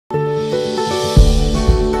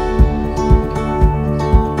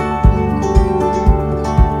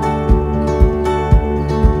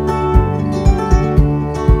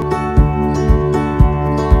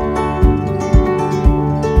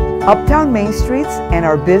Uptown Main Streets and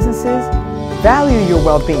our businesses value your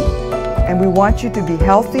well-being, and we want you to be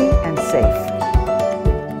healthy and safe.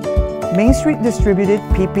 Main Street distributed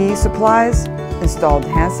PPE supplies, installed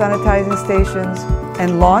hand sanitizing stations,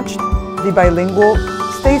 and launched the bilingual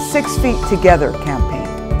Stay 6 Feet Together campaign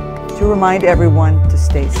to remind everyone to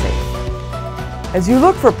stay safe. As you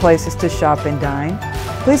look for places to shop and dine,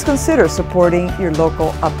 please consider supporting your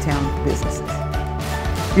local Uptown businesses.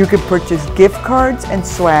 You can purchase gift cards and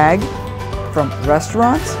swag from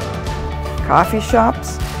restaurants, coffee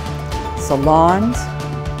shops, salons,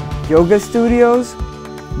 yoga studios,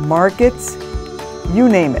 markets, you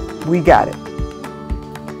name it, we got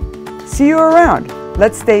it. See you around.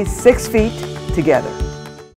 Let's stay 6 feet together.